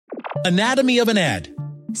Anatomy of an ad.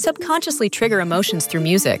 Subconsciously trigger emotions through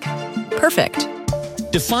music. Perfect.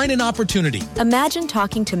 Define an opportunity. Imagine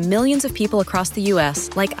talking to millions of people across the U.S.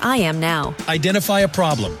 like I am now. Identify a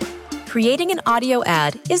problem. Creating an audio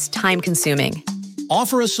ad is time-consuming.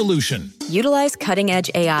 Offer a solution. Utilize cutting-edge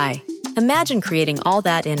AI. Imagine creating all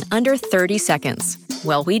that in under 30 seconds.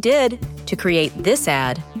 Well, we did to create this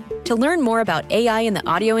ad. To learn more about AI in the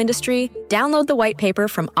audio industry, download the white paper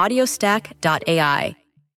from audiostack.ai.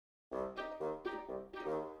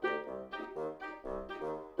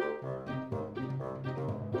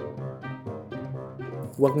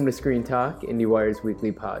 Welcome to Screen Talk, IndieWire's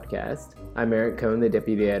weekly podcast. I'm Eric Cohn, the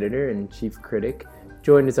deputy editor and chief critic,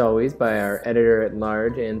 joined as always by our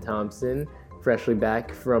editor-at-large, Ann Thompson, freshly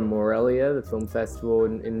back from Morelia, the film festival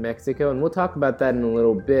in Mexico, and we'll talk about that in a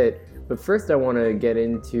little bit. But first I want to get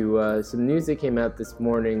into some news that came out this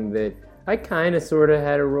morning that I kind of sort of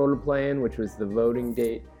had a role to play in, which was the voting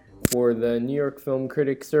date for the New York Film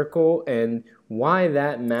Critics Circle and why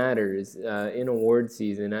that matters in award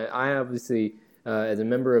season. I obviously, as a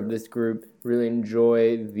member of this group, really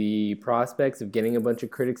enjoy the prospects of getting a bunch of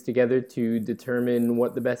critics together to determine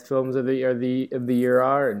what the best films of the year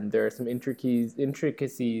are, and there are some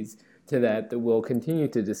intricacies to that we'll continue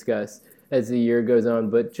to discuss as the year goes on.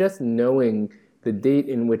 But just knowing the date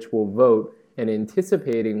in which we'll vote and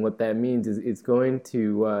anticipating what that means is going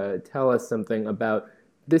to tell us something about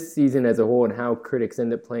this season as a whole and how critics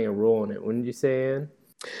end up playing a role in it. Wouldn't you say, Anne?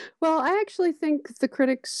 Well, I actually think the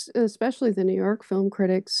critics, especially the New York film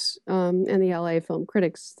critics and the LA film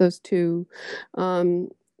critics, those two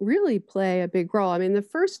really play a big role. I mean, the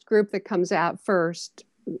first group that comes out first,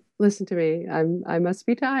 listen to me, I must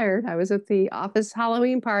be tired. I was at the office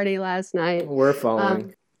Halloween party last night. We're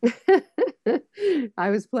following.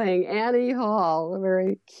 I was playing Annie Hall, a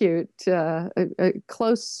very cute, a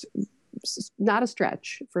close, not a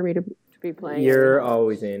stretch for me to be playing. You're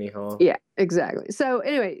always Annie Hall. Yeah, exactly. So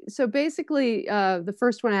anyway, so basically the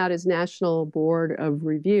first one out is National Board of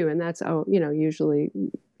Review, and that's usually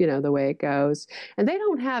the way it goes. And they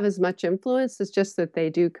don't have as much influence. It's just that they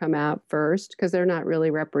do come out first because they're not really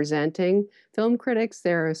representing film critics.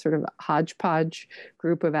 They're a sort of hodgepodge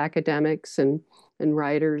group of academics and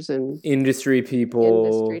writers and industry people,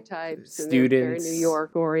 industry types, students. Very New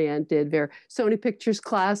York oriented. Sony Pictures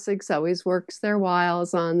Classics always works their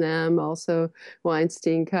wiles on them. Also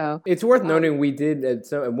Weinstein Co. It's worth noting we did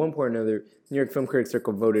at one point or another, New York Film Critics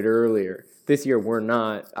Circle voted earlier. This year we're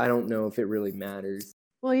not. I don't know if it really matters.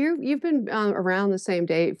 Well, you've been around the same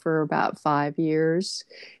date for about 5 years,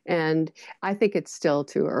 and I think it's still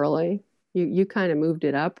too early. You kind of moved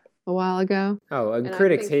it up a while ago. Oh, and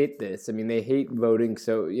critics hate this. I mean, they hate voting.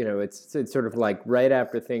 So, it's sort of like right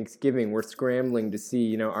after Thanksgiving, we're scrambling to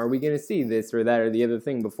see, are we going to see this or that or the other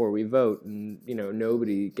thing before we vote? And,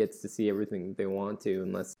 nobody gets to see everything they want to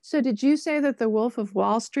unless... So did you say that The Wolf of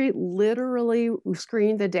Wall Street literally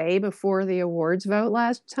screened the day before the awards vote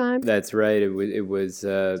last time? That's right. It was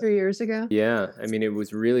 3 years ago? Yeah. I mean, it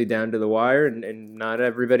was really down to the wire and not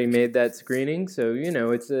everybody made that screening. So,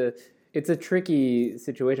 it's a tricky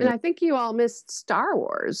situation. And I think you all missed Star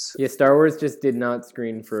Wars. Yeah, Star Wars just did not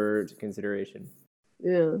screen for consideration.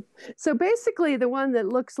 Yeah. So basically, the one that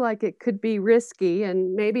looks like it could be risky,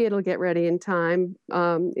 and maybe it'll get ready in time,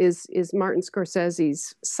 is Martin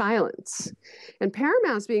Scorsese's Silence. And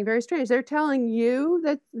Paramount's being very strange. They're telling you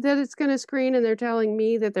that it's going to screen, and they're telling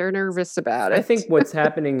me that they're nervous about it. I think what's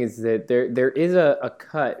happening is that there is a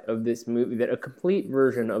cut of this movie, a complete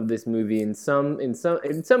version of this movie in some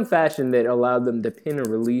fashion that allowed them to pin a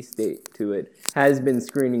release date to it, has been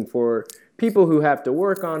screening for people who have to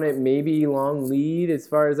work on it, maybe long lead. As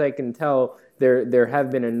far as I can tell, there have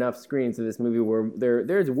been enough screens of this movie where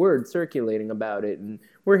there's word circulating about it, and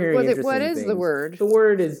we're hearing interesting what is things. The word? The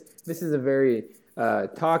word is this is a very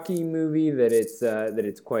talky movie, that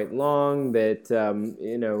it's quite long, that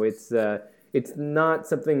it's not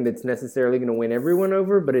something that's necessarily going to win everyone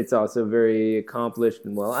over, but it's also very accomplished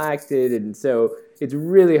and well acted, and so it's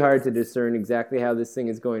really hard to discern exactly how this thing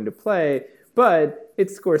is going to play. But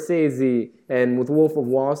it's Scorsese, and with Wolf of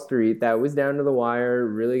Wall Street, that was down to the wire.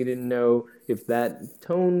 Really didn't know if that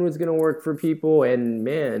tone was going to work for people, and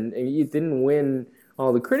man, it didn't win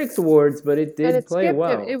all the critics awards, but it did play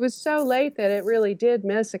well. It was so late that it really did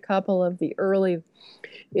miss a couple of the early,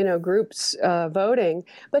 groups voting.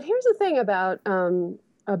 But here's the thing about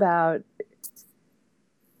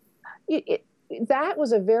it. That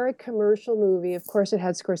was a very commercial movie. Of course, it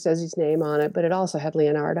had Scorsese's name on it, but it also had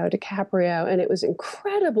Leonardo DiCaprio, and it was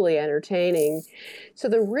incredibly entertaining. So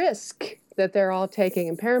the risk that they're all taking,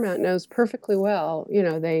 and Paramount knows perfectly well,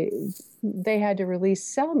 they had to release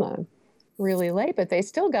Selma really late, but they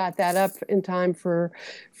still got that up in time for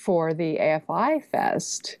the AFI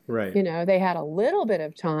Fest. Right. You know, they had a little bit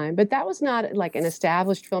of time, but that was not like an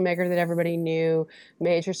established filmmaker that everybody knew,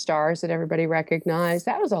 major stars that everybody recognized.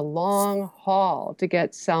 That was a long haul to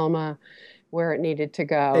get Selma where it needed to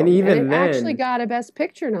go. And even it then, actually got a Best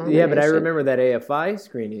Picture nomination. Yeah, but I remember that AFI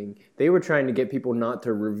screening, they were trying to get people not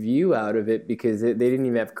to review out of it because they didn't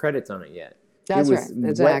even have credits on it yet. That's it was right.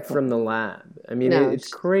 Exactly. wet from the lab. I mean, it's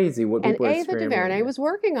crazy what people are scrambling. And Ava DuVernay was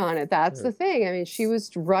working on it. That's the thing. I mean, she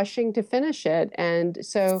was rushing to finish it. And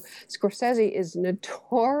so Scorsese is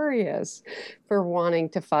notorious for wanting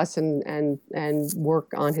to fuss and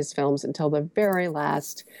work on his films until the very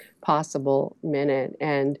last possible minute.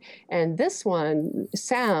 And this one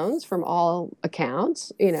sounds, from all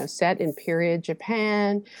accounts, you know, set in period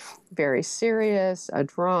Japan, very serious, a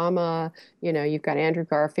drama. You know, you've got Andrew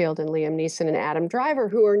Garfield and Liam Neeson and Adam Driver,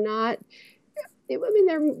 who are not, I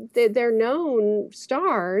mean, they're known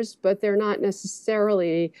stars, but they're not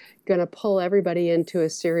necessarily going to pull everybody into a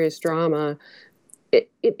serious drama.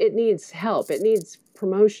 It needs help. It needs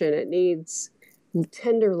promotion. It needs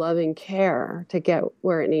tender, loving care to get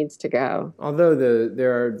where it needs to go. Although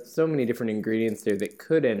there are so many different ingredients there that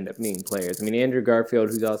could end up being players. I mean, Andrew Garfield,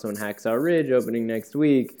 who's also in Hacksaw Ridge, opening next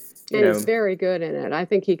week. And he's very good in it. I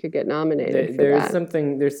think he could get nominated for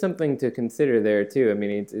that. There's something to consider there, too. I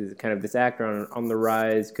mean, it's kind of this actor on the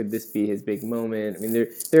rise. Could this be his big moment? I mean,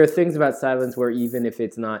 there are things about Silence where even if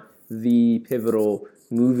it's not the pivotal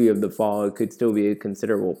movie of the fall, it could still be a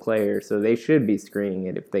considerable player. So they should be screening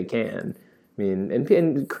it if they can. I mean,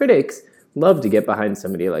 and critics love to get behind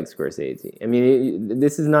somebody like Scorsese. I mean,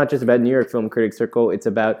 this is not just about New York Film Critics Circle. It's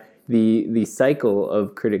about the cycle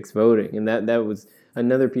of critics voting. And that was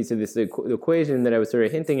another piece of this equation that I was sort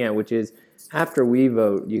of hinting at, which is after we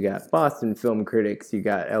vote, you got Boston film critics, you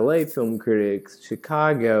got LA film critics,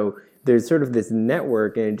 Chicago. There's sort of this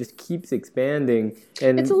network, and it just keeps expanding.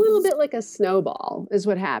 And it's a little bit like a snowball is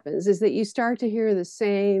what happens, is that you start to hear the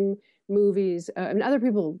same movies. And other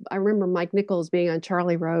people, I remember Mike Nichols being on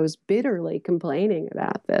Charlie Rose bitterly complaining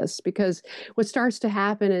about this, because what starts to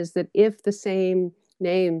happen is that if the same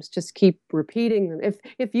names just keep repeating them,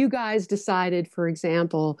 if you guys decided, for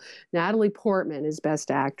example, Natalie Portman is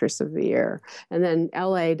Best Actress of the Year, and then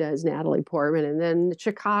LA does Natalie Portman, and then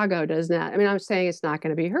Chicago does that. I mean, I'm saying it's not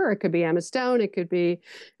going to be her. It could be Emma Stone. It could be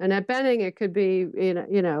Annette Bening. It could be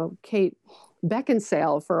Kate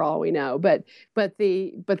Beckinsale, for all we know, but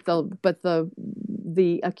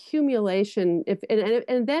the accumulation,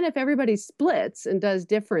 and then if everybody splits and does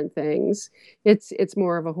different things, it's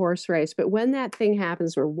more of a horse race. But when that thing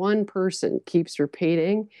happens where one person keeps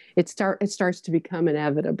repeating, it starts to become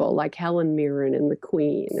inevitable, like Helen Mirren in The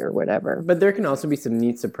Queen or whatever. But there can also be some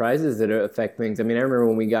neat surprises that affect things. I mean, I remember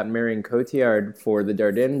when we got Marion Cotillard for the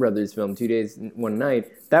Dardenne brothers film, 2 Days, One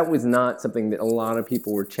Night. That was not something that a lot of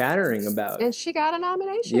people were chattering about. And she got a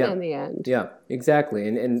nomination in the end. Yeah, exactly.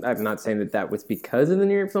 And I'm not saying that was because of the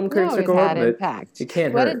New York Film Critics Circle, but impact. It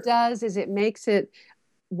can't what hurt. It does is it makes it,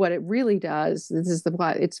 what it really does, this is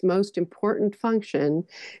its most important function,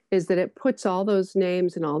 is that it puts all those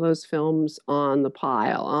names and all those films on the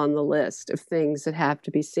pile, on the list of things that have to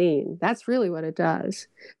be seen. That's really what it does.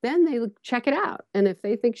 Then they check it out. And if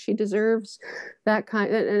they think she deserves that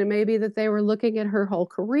kind, and it may be that they were looking at her whole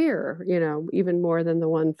career, even more than the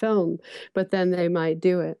one film, but then they might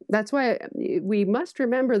do it. That's why we must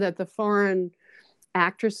remember that the foreign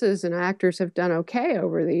actresses and actors have done okay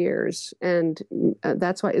over the years. And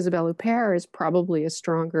that's why Isabelle Huppert is probably a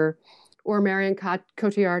stronger, or Marion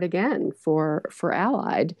Cotillard again for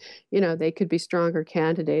Allied. They could be stronger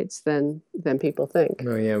candidates than people think.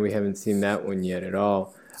 Oh yeah, we haven't seen that one yet at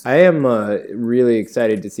all. I am really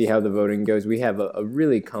excited to see how the voting goes. We have a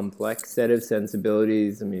really complex set of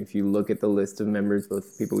sensibilities. I mean, if you look at the list of members,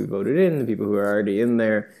 both the people we voted in, the people who are already in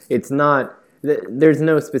there, there's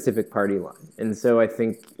no specific party line. And so I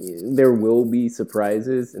think there will be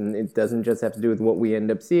surprises, and it doesn't just have to do with what we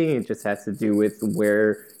end up seeing. It just has to do with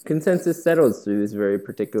where consensus settles through this very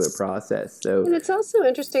particular process. And it's also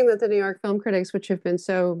interesting that the New York Film Critics, which have been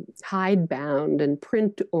so hidebound and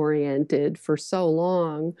print-oriented for so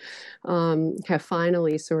long, have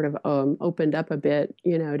finally sort of opened up a bit,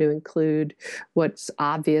 to include what's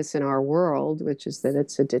obvious in our world, which is that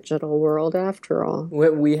it's a digital world after all.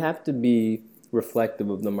 We have to be reflective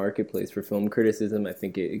of the marketplace for film criticism. I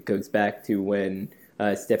think it goes back to when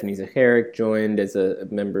Stephanie Zacharek joined as a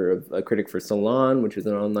member of a critic for Salon, which was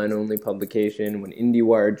an online-only publication. When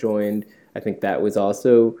IndieWire joined, I think that was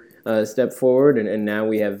also step forward, and now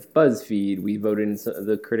we have BuzzFeed. We voted in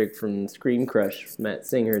the critic from Screen Crush, Matt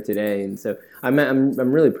Singer, today, and so I'm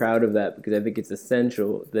really proud of that, because I think it's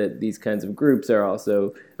essential that these kinds of groups are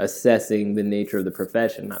also assessing the nature of the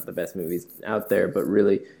profession, not the best movies out there, but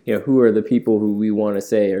really, who are the people who we want to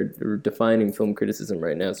say are defining film criticism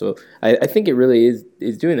right now. So I think it really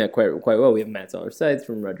is doing that quite well. We have Matt Zoller Seitz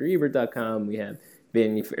from RogerEbert.com. We have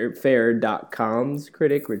VanityFair.com's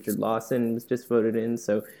critic Richard Lawson was just voted in.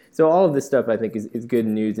 So all of this stuff, I think, is good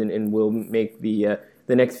news and will make the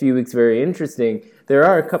next few weeks very interesting. There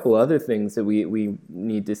are a couple other things that we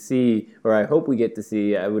need to see, or I hope we get to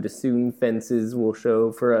see. I would assume Fences will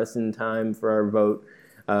show for us in time for our vote.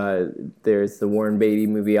 There's the Warren Beatty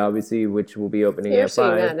movie, obviously, which will be opening You're AFI.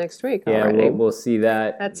 seeing that next week already. Yeah, we'll see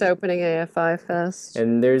that. That's opening AFI Fest.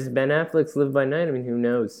 And there's Ben Affleck's Live by Night. I mean, who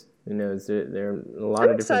knows? Who knows? There are a lot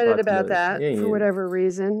of different I'm excited about possibilities. that for whatever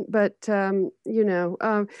reason. But,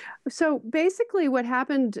 so basically what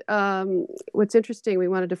happened, what's interesting, we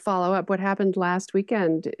wanted to follow up. What happened last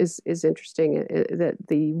weekend is interesting, that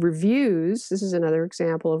the reviews, this is another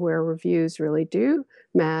example of where reviews really do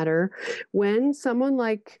matter. When someone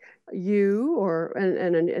like you or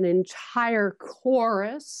an entire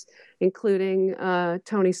chorus, including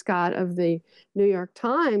Tony Scott of the New York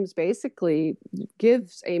Times, basically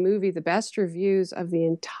gives a movie the best reviews of the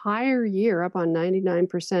entire year, up on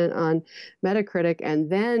 99% on Metacritic, and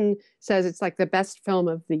then says it's like the best film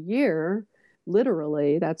of the year.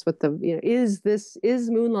 Literally, that's what is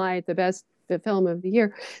Moonlight the best film of the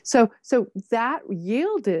year? So that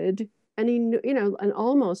yielded an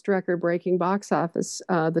almost record-breaking box office,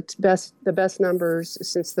 the best numbers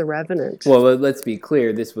since The Revenant. Well, let's be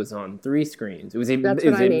clear. This was on 3 screens. It was a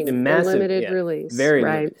massive, limited release, very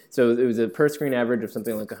right? limited. So it was a per-screen average of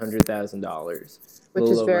something like $100,000, which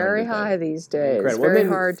is very high these days. Incredible. Very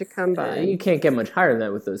hard to come by. You can't get much higher than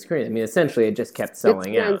that with those screens. I mean, essentially, it just kept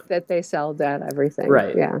selling out. It's that they sold out everything,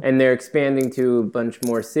 right? Yeah, and they're expanding to a bunch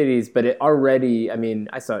more cities. But it already, I mean,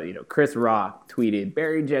 I saw Chris Rock tweeted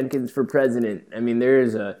Barry Jenkins for president. I mean, there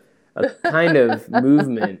is a kind of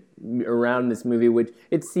movement around this movie, which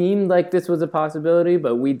it seemed like this was a possibility,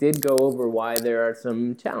 but we did go over why there are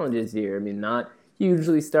some challenges here. I mean, not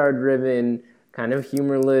hugely star-driven, kind of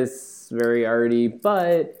humorless, very arty,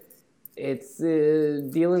 but it's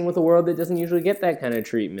dealing with a world that doesn't usually get that kind of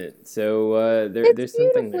treatment. So there's something there. It's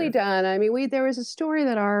beautifully done. I mean, there was a story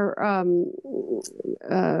that our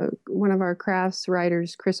one of our crafts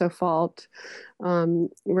writers, Chris O'Falt,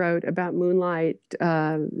 wrote about Moonlight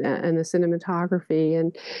and the cinematography,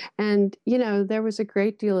 and there was a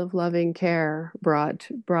great deal of loving care brought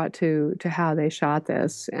to how they shot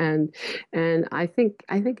this, and I think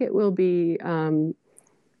it will be.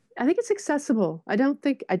 I think it's accessible. I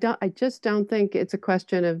just don't think it's a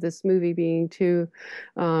question of this movie being too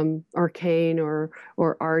arcane or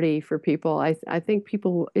arty for people. I think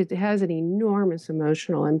it has an enormous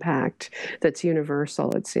emotional impact that's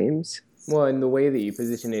universal, it seems. Well, and the way that you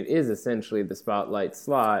position it is essentially the spotlight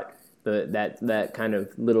slot, that kind of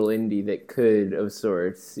little indie that could of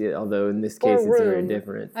sorts, although in this case it's very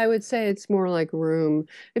different. I would say it's more like Room.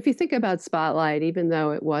 If you think about Spotlight, even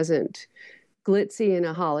though it wasn't glitzy in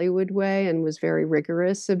a Hollywood way and was very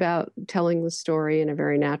rigorous about telling the story in a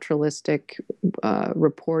very naturalistic,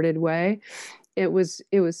 reported way, it was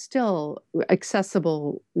still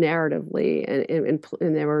accessible narratively,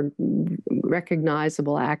 and there were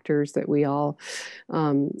recognizable actors that we all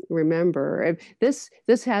remember. This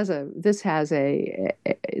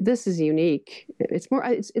is unique.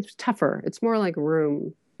 It's tougher. It's more like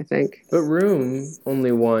Room, I think. But Room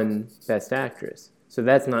only won Best Actress. So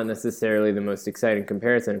that's not necessarily the most exciting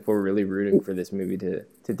comparison if we're really rooting for this movie to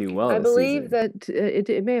do well. I believe that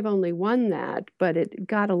it may have only won that, but it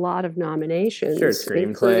got a lot of nominations,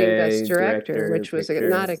 including Best Director, which was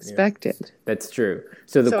not expected. Yeah. That's true.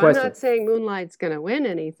 So I'm not saying Moonlight's going to win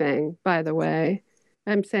anything, by the way.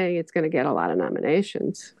 I'm saying it's going to get a lot of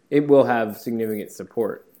nominations. It will have significant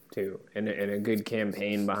support too, and a good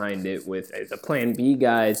campaign behind it with the Plan B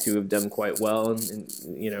guys who have done quite well,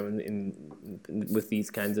 with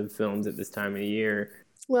these kinds of films at this time of the year.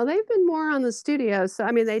 Well, they've been more on the studio. So,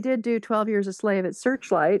 I mean, they did do 12 Years a Slave at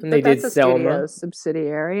Searchlight, and but that's a Selma studio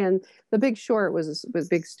subsidiary, and The Big Short was a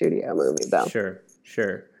big studio movie, though.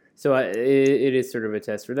 Sure. So it is sort of a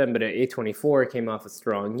test for them. But A24 came off a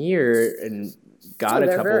strong year and got a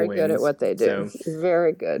couple wins. They're very good at what they do. So,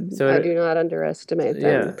 very good. So I do not underestimate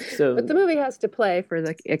them. Yeah. So, but the movie has to play for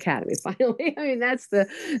the Academy finally. I mean, that's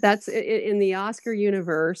in the Oscar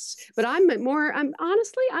universe. But I'm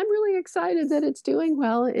honestly really excited that it's doing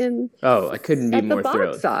well I couldn't be more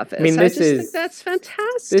thrilled. Box office. I mean, I think that's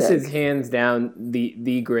fantastic. This is hands down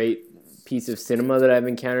the great piece of cinema that I've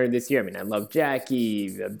encountered this year. I mean, I love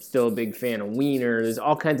Jackie. I'm still a big fan of Wiener. There's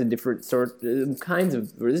all kinds of different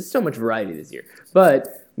there's so much variety this year.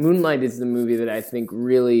 But Moonlight is the movie that I think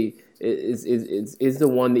really is the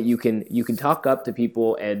one that you can talk up to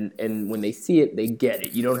people, and when they see it, they get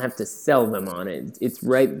it. You don't have to sell them on it. It's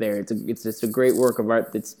right there. It's just a great work of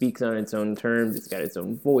art that speaks on its own terms. It's got its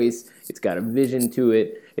own voice. It's got a vision to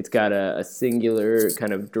it. It's got a singular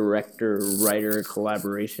kind of director-writer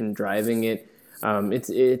collaboration driving it.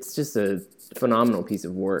 It's just a phenomenal piece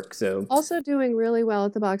of work. So also doing really well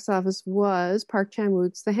at the box office was Park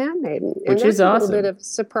Chan-wook's The Handmaiden, which is awesome. A little bit of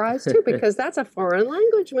surprise too, because that's a foreign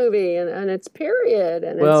language movie and it's period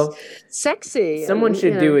and it's sexy. Someone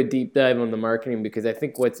should do a deep dive on the marketing, because I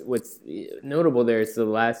think what's notable there is the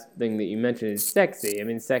last thing that you mentioned is sexy. I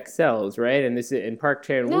mean, sex sells, right? And Park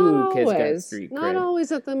Chan-wook has got street cred. Not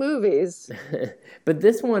always at the movies. But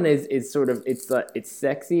this one is sort of it's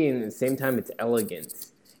sexy, and at the same time it's elegant.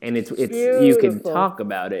 And it's you can talk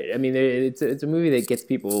about it. I mean, it's a movie that gets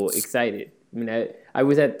people excited. I mean, I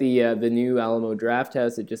was at the new Alamo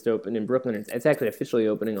Drafthouse that just opened in Brooklyn. It's actually officially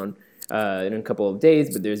opening in a couple of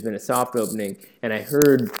days, but there's been a soft opening. And I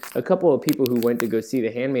heard a couple of people who went to go see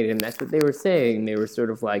The Handmaiden, and that's what they were saying. They were sort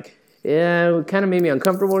of like, yeah, it kind of made me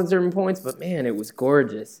uncomfortable at certain points, but man, it was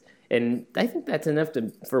gorgeous. And I think that's enough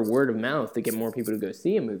for word of mouth to get more people to go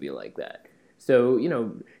see a movie like that. So,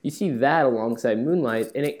 you see that alongside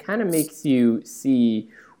Moonlight, and it kind of makes you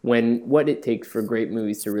see what it takes for great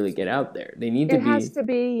movies to really get out there. It has to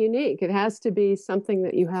be unique. It has to be something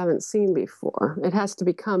that you haven't seen before. It has to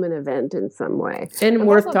become an event in some way. And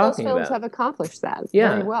worth talking about. Those films have accomplished that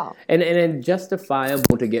very well. And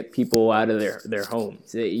justifiable to get people out of their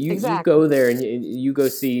homes. You go there and you go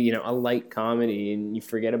see, a light comedy, and you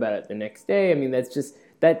forget about it the next day. I mean, that's just...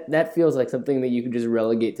 That feels like something that you could just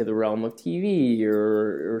relegate to the realm of TV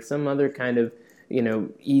or some other kind of,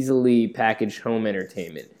 easily packaged home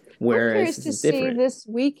entertainment. Whereas I'm curious to see this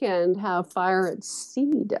weekend how Fire at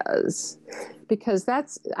Sea does, because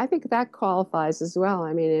I think that qualifies as well.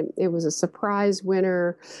 I mean, it was a surprise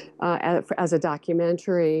winner as a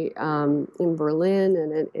documentary in Berlin,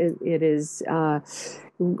 and it is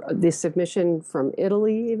the submission from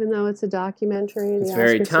Italy, even though it's a documentary. It's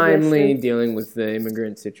very timely, dealing with the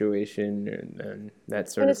immigrant situation and that sort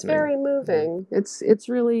of thing. And it's very moving. It's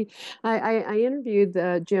really. I interviewed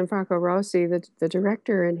Gianfranco Rossi, the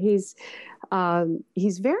director, and he's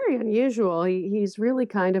very unusual. He's really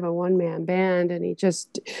kind of a one-man band, and he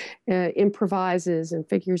just improvises and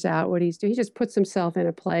figures out what he's doing. He just puts himself in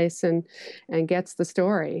a place and gets the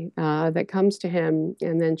story that comes to him,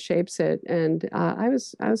 and then shapes it. And I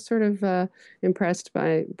was sort of impressed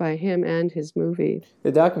by him and his movie.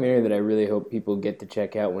 The documentary that I really hope people get to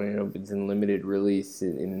check out when it opens in limited release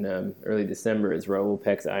in early December is Raoul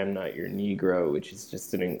Peck's "I Am Not Your Negro," which is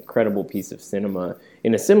just an incredible piece of cinema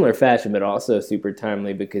in a similar fashion, but also super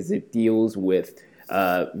timely because it deals with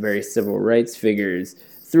very civil rights figures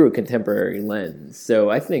through a contemporary lens. So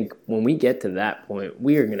I think when we get to that point,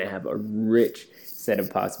 we are going to have a rich set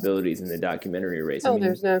of possibilities in the documentary race.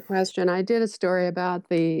 There's no question. I did a story about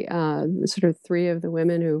the sort of three of the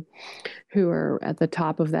women who are at the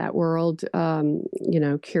top of that world,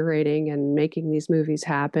 curating and making these movies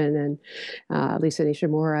happen. And Lisa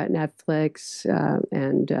Nishimura at Netflix,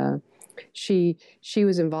 and she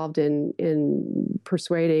was involved in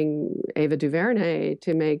persuading Ava DuVernay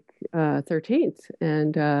to make 13th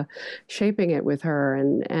and shaping it with her.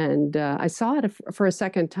 And I saw it for a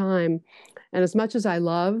second time. And as much as I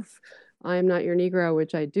love I Am Not Your Negro,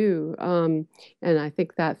 which I do, and I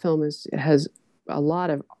think that film has a lot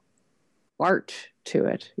of art to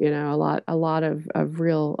it, a lot of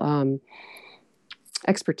real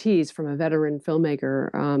expertise from a veteran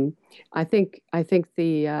filmmaker. I think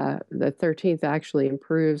the 13th actually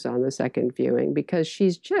improves on the second viewing because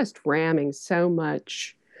she's just ramming so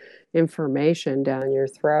much information down your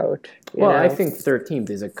throat. I think 13th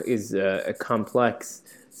is a complex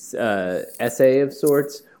essay of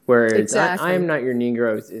sorts, whereas exactly. I Am Not Your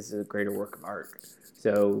Negro is a greater work of art.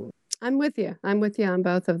 So I'm with you on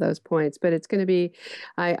both of those points, but it's going to be,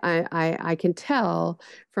 I can tell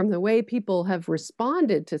from the way people have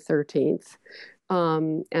responded to 13th,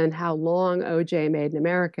 and how long O.J. Made in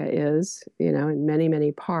America is, in many,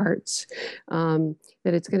 many parts, that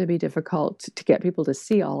it's going to be difficult to get people to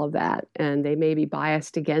see all of that. And they may be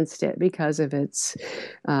biased against it because of its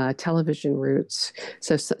television roots.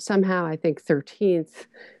 So somehow I think 13th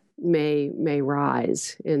may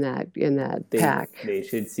rise in that pack. They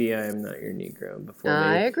should see I Am Not Your Negro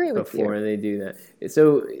I agree with before they do that.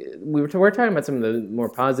 So we're talking about some of the more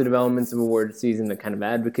positive elements of award season, the kind of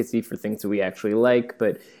advocacy for things that we actually like,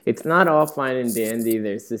 but it's not all fine and dandy.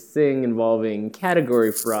 There's this thing involving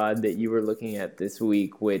category fraud that you were looking at this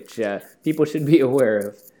week, which people should be aware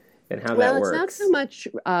of. And how that works. Well, it's not so much.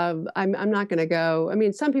 I'm not going to go. I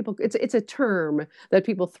mean, some people. It's a term that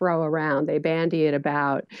people throw around. They bandy it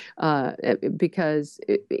about because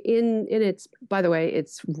in its. By the way,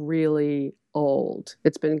 it's really old.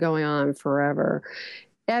 It's been going on forever.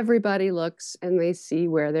 Everybody looks and they see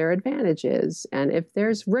where their advantage is, and if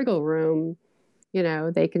there's wriggle room,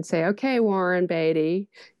 they can say, okay, Warren Beatty,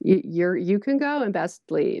 you can go and best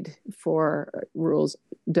lead for Rules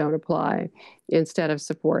Don't Apply instead of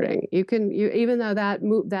supporting. Even though that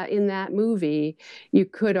in that movie, you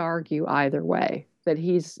could argue either way that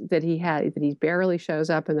he barely shows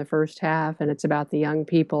up in the first half and it's about the young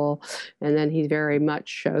people, and then he very much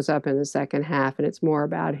shows up in the second half and it's more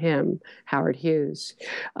about him, Howard Hughes.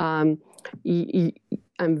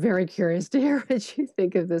 I'm very curious to hear what you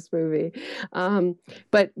think of this movie.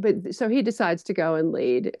 But so he decides to go and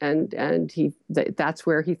lead, and that's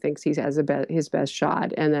where he thinks he has his best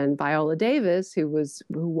shot. And then Viola Davis, who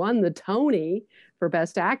won the Tony for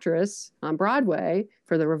Best Actress on Broadway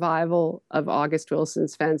for the revival of August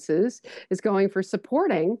Wilson's Fences, is going for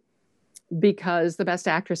supporting because the Best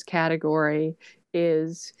Actress category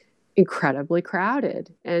is incredibly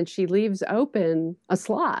crowded, and she leaves open a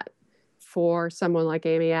slot for someone like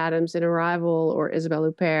Amy Adams in Arrival or Isabelle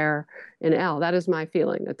Huppert in Elle. That is my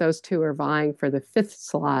feeling, that those two are vying for the fifth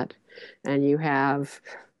slot. And you have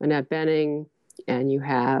Annette Bening, and you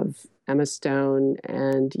have Emma Stone,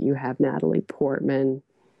 and you have Natalie Portman,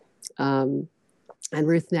 and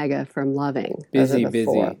Ruth Negga from Loving. Busy,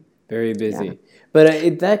 very busy. Yeah.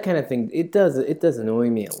 But that kind of thing, it does annoy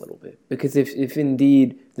me a little bit. Because if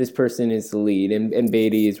indeed this person is the lead and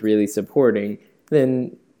Beatty is really supporting,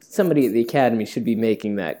 then somebody at the Academy should be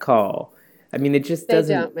making that call. I mean, it just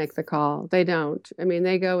doesn't. They don't make the call. They don't. I mean,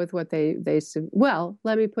 they go with what they. Well,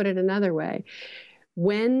 let me put it another way.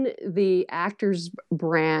 When the actors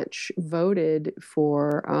branch voted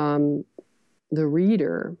for the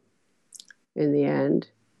Reader, in the end,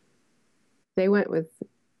 they went with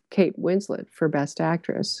Kate Winslet for Best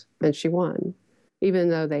Actress, and she won. Even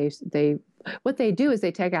though what they do is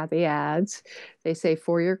they take out the ads. They say,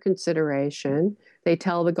 for your consideration. They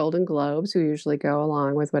tell the Golden Globes, who usually go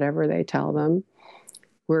along with whatever they tell them,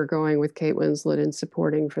 we're going with Kate Winslet in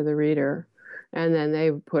supporting for the Reader. And then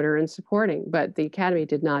they put her in supporting. But the Academy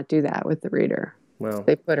did not do that with the Reader. Well,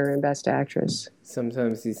 they put her in Best Actress.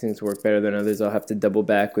 Sometimes these things work better than others. I'll have to double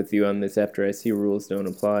back with you on this after I see Rules Don't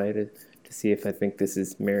Apply to see if I think this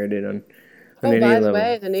is merited on any level. By the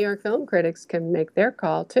way, the New York Film Critics can make their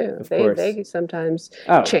call, too. Of course. They sometimes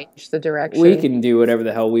change the direction. We can do whatever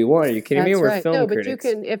the hell we want. Are you kidding me? We're film critics. No, but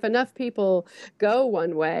you can, if enough people go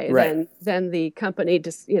one way, then the company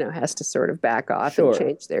just, has to sort of back off and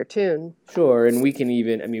change their tune. Sure, and we can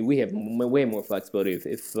even, we have way more flexibility.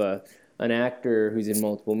 If an actor who's in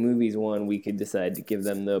multiple movies won, we could decide to give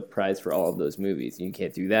them the prize for all of those movies. You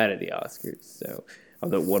can't do that at the Oscars, so...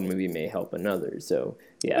 although one movie may help another. So,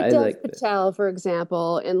 yeah, I like that. Patel, for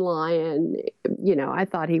example, in Lion, I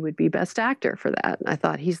thought he would be Best Actor for that. I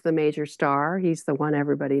thought he's the major star. He's the one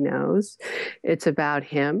everybody knows. It's about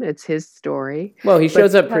him. It's his story. Well, he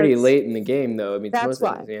shows up pretty late in the game, though. That's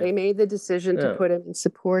why. They made the decision to put him in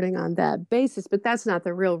supporting on that basis. But that's not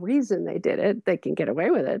the real reason they did it. They can get away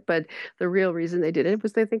with it. But the real reason they did it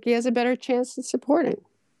was they think he has a better chance in supporting.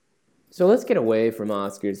 So let's get away from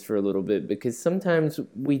Oscars for a little bit, because sometimes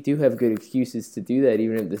we do have good excuses to do that,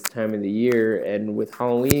 even at this time of the year. And with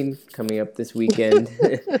Halloween coming up this weekend,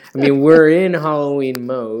 we're in Halloween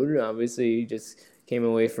mode. Obviously, you just came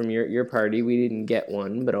away from your party. We didn't get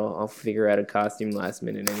one, but I'll figure out a costume last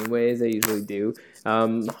minute anyway, as I usually do.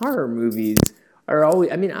 Horror movies are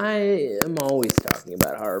always, I am always talking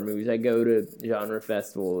about horror movies. I go to genre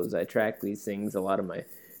festivals. I track these things. A lot of my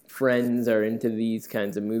friends are into these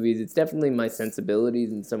kinds of movies. It's definitely my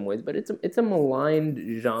sensibilities in some ways, but it's a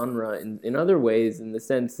maligned genre in other ways, in the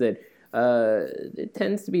sense that it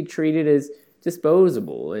tends to be treated as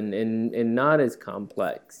disposable and not as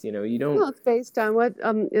complex. You don't. Well, it's based on what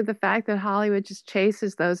the fact that Hollywood just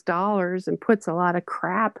chases those dollars and puts a lot of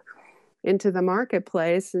crap into the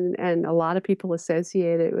marketplace, and a lot of people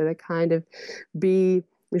associate it with a kind of B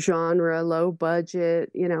genre, low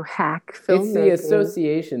budget, hack filmmaking. It's the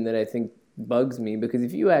association that I think bugs me, because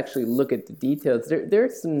if you actually look at the details,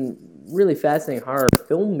 there's some really fascinating horror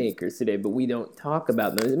filmmakers today, but we don't talk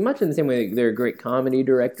about them. Much in the same way that there are great comedy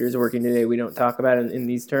directors working today, we don't talk about it in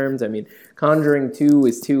these terms. I mean, Conjuring 2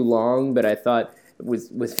 was too long, but I thought it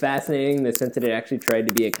was fascinating in the sense that it actually tried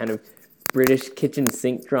to be a kind of British kitchen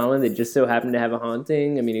sink drama that just so happened to have a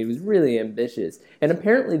haunting. I mean, it was really ambitious. And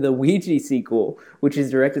apparently the Ouija sequel, which is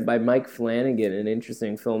directed by Mike Flanagan, an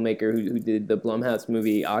interesting filmmaker who did the Blumhouse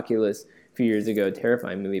movie Oculus a few years ago, a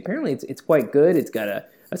terrifying movie. Apparently it's quite good. It's got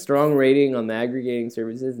a strong rating on the aggregating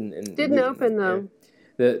services. And didn't open, though.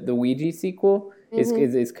 The Ouija sequel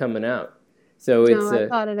is coming out. So I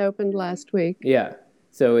thought it opened last week. Yeah.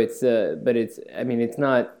 So it's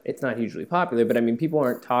not hugely popular, but I mean, people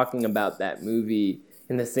aren't talking about that movie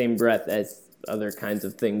in the same breath as other kinds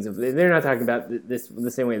of things. They're not talking about this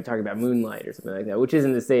the same way they're talking about Moonlight or something like that, which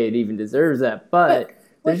isn't to say it even deserves that, but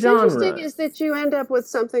the genre. What's interesting is that you end up with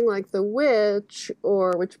something like The Witch,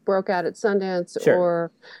 which broke out at Sundance, sure,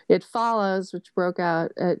 or It Follows, which broke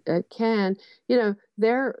out at Cannes.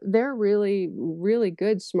 They're really, really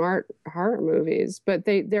good, smart horror movies, but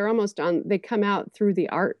they're almost they come out through the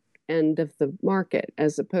art end of the market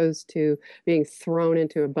as opposed to being thrown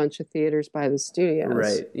into a bunch of theaters by the studios.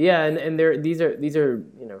 Right. Yeah, and these are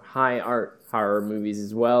high art horror movies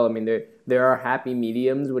as well. I mean, there are happy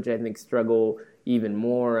mediums which I think struggle even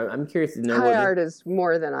more. I'm curious to know. High art is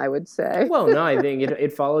more than I would say. Well, no, I think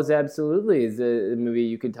It Follows absolutely is a movie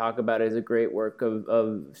you could talk about as a great work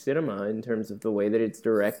of cinema in terms of the way that it's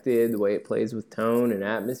directed, the way it plays with tone and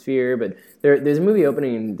atmosphere. But there's a movie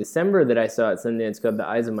opening in December that I saw at Sundance called The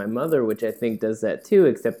Eyes of My Mother, which I think does that too,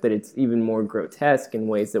 except that it's even more grotesque in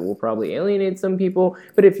ways that will probably alienate some people.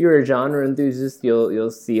 But if you're a genre enthusiast, you'll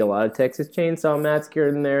see a lot of Texas Chainsaw Massacre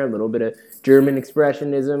in there, a little bit of German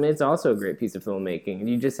expressionism. It's also a great piece of filmmaking.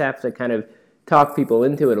 You just have to kind of talk people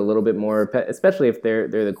into it a little bit more, especially if they're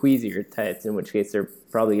the queasier types, in which case they're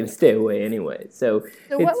probably going to stay away anyway. So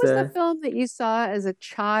what was the film that you saw as a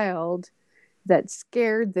child that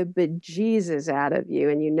scared the bejesus out of you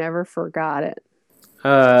and you never forgot it?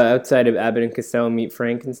 Outside of Abbott and Costello Meet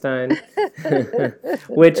Frankenstein,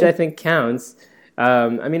 which I think counts.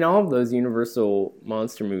 I mean, all of those Universal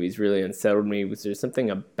monster movies really unsettled me. There's something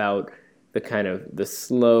about the kind of the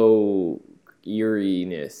slow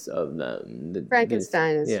eeriness of them.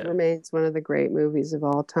 Frankenstein remains one of the great movies of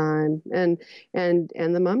all time, and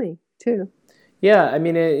The Mummy too. Yeah, I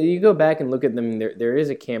mean, you go back and look at them. There is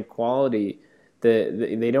a camp quality.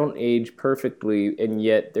 They don't age perfectly, and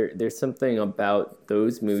yet there's something about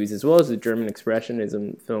those movies, as well as the German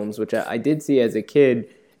expressionism films, which I did see as a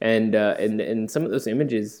kid, and some of those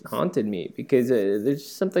images haunted me because there's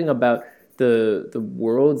something about the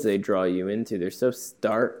worlds they draw you into. They're so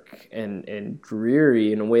stark and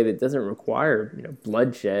dreary in a way that doesn't require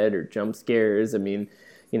bloodshed or jump scares. I mean,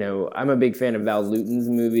 I'm a big fan of Val Lewton's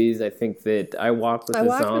movies. I think that I Walk with a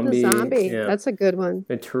Zombie. Yeah. That's a good one.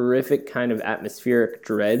 A terrific kind of atmospheric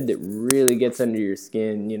dread that really gets under your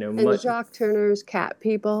skin. And Jacques Turner's Cat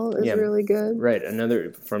People is really good. Right,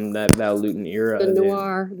 another from that Val Lewton era.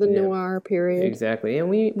 The noir period. Exactly, and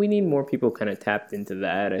we need more people kind of tapped into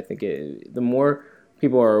that. I think the more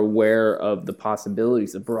people are aware of the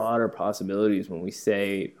possibilities, the broader possibilities when we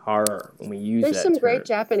say horror, when we use There's that some term. Great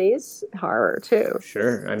Japanese horror too.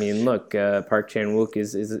 Sure. I mean, look, Park Chan-wook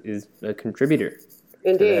is a contributor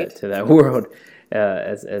to that world,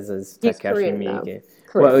 as Takashi Miike.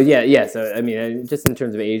 Well, yeah. So I mean, just in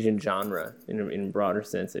terms of Asian genre, in a broader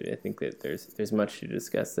sense, I think that there's much to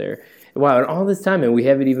discuss there. Wow, and all this time, and we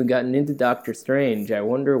haven't even gotten into Doctor Strange. I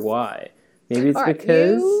wonder why. Maybe it's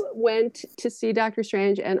because you went to see Doctor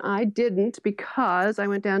Strange and I didn't, because I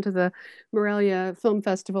went down to the Morelia Film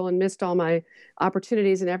Festival and missed all my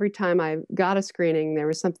opportunities. And every time I got a screening, there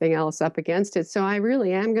was something else up against it. So I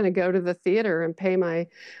really am going to go to the theater and pay my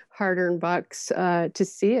hard-earned bucks to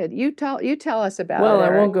see it. You tell us about it. Well, I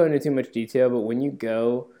won't go into too much detail, but when you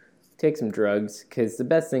go, take some drugs, because the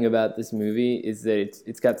best thing about this movie is that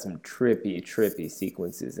it's got some trippy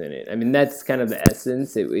sequences in it. I mean, that's kind of the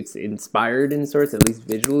essence. It's inspired in sorts, at least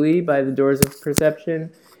visually, by the Doors of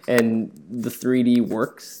Perception, and the 3D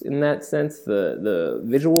works in that sense. The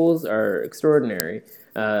visuals are extraordinary.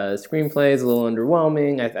 Screenplay is a little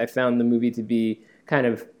underwhelming. I found the movie to be kind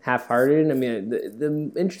of half-hearted. I mean,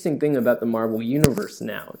 the interesting thing about the Marvel Universe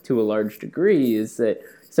now, to a large degree, is that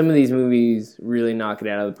some of these movies really knock it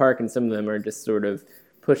out of the park, and some of them are just sort of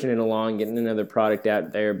pushing it along, getting another product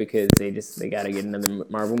out there because they got to get another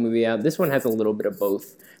Marvel movie out. This one has a little bit of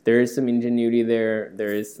both. There is some ingenuity there.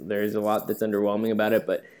 There is a lot that's underwhelming about it,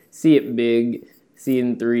 but see it big, see it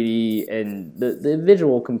in 3D, and the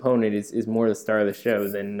visual component is more the star of the show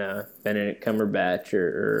than Benedict Cumberbatch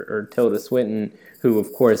or Tilda Swinton, who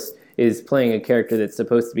of course is playing a character that's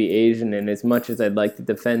supposed to be Asian. And as much as I'd like to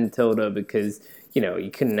defend Tilda because,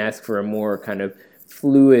 you couldn't ask for a more kind of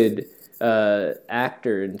fluid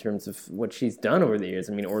actor in terms of what she's done over the years.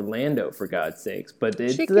 I mean, Orlando, for God's sakes. But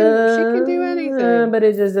she can do anything. But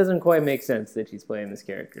it just doesn't quite make sense that she's playing this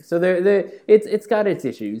character. So it's got its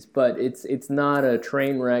issues, but it's not a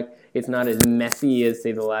train wreck. It's not as messy as,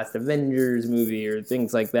 say, the last Avengers movie or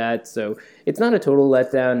things like that. So it's not a total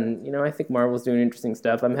letdown. And, I think Marvel's doing interesting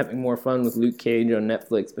stuff. I'm having more fun with Luke Cage on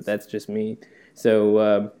Netflix, but that's just me.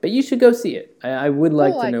 So, but you should go see it. I would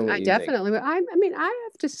like to know what you definitely think. I mean, I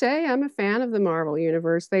have to say I'm a fan of the Marvel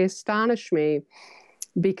Universe. They astonish me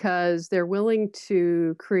because they're willing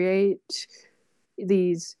to create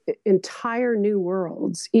these entire new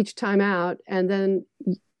worlds each time out, and then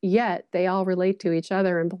yet they all relate to each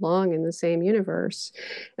other and belong in the same universe.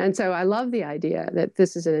 And so I love the idea that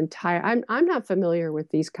this is an entire, I'm not familiar with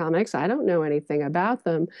these comics. I don't know anything about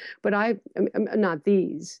them, but not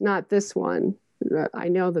this one. I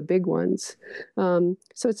know the big ones. So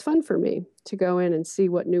it's fun for me to go in and see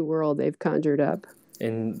what new world they've conjured up.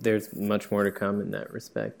 And there's much more to come in that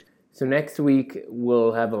respect. So next week,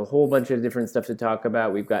 we'll have a whole bunch of different stuff to talk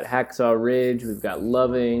about. We've got Hacksaw Ridge, we've got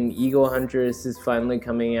Loving, Eagle Huntress is finally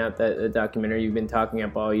coming out, that documentary you've been talking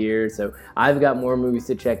up all year. So I've got more movies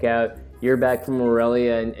to check out. You're back from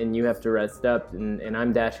Aurelia, and you have to rest up, and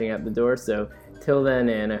I'm dashing out the door. So till then,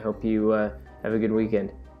 Anne, I hope you have a good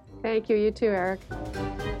weekend. Thank you. You too, Eric.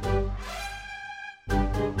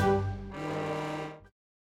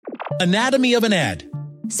 Anatomy of an ad.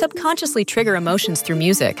 Subconsciously trigger emotions through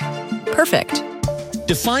music. Perfect.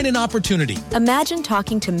 Define an opportunity. Imagine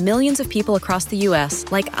talking to millions of people across the U.S.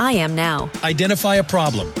 like I am now. Identify a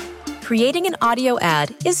problem. Creating an audio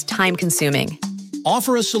ad is time-consuming.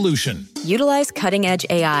 Offer a solution. Utilize cutting-edge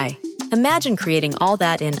AI. Imagine creating all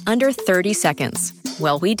that in under 30 seconds.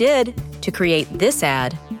 Well, we did to create this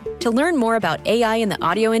ad. To learn more about AI in the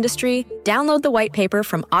audio industry, download the white paper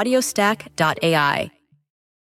from audiostack.ai.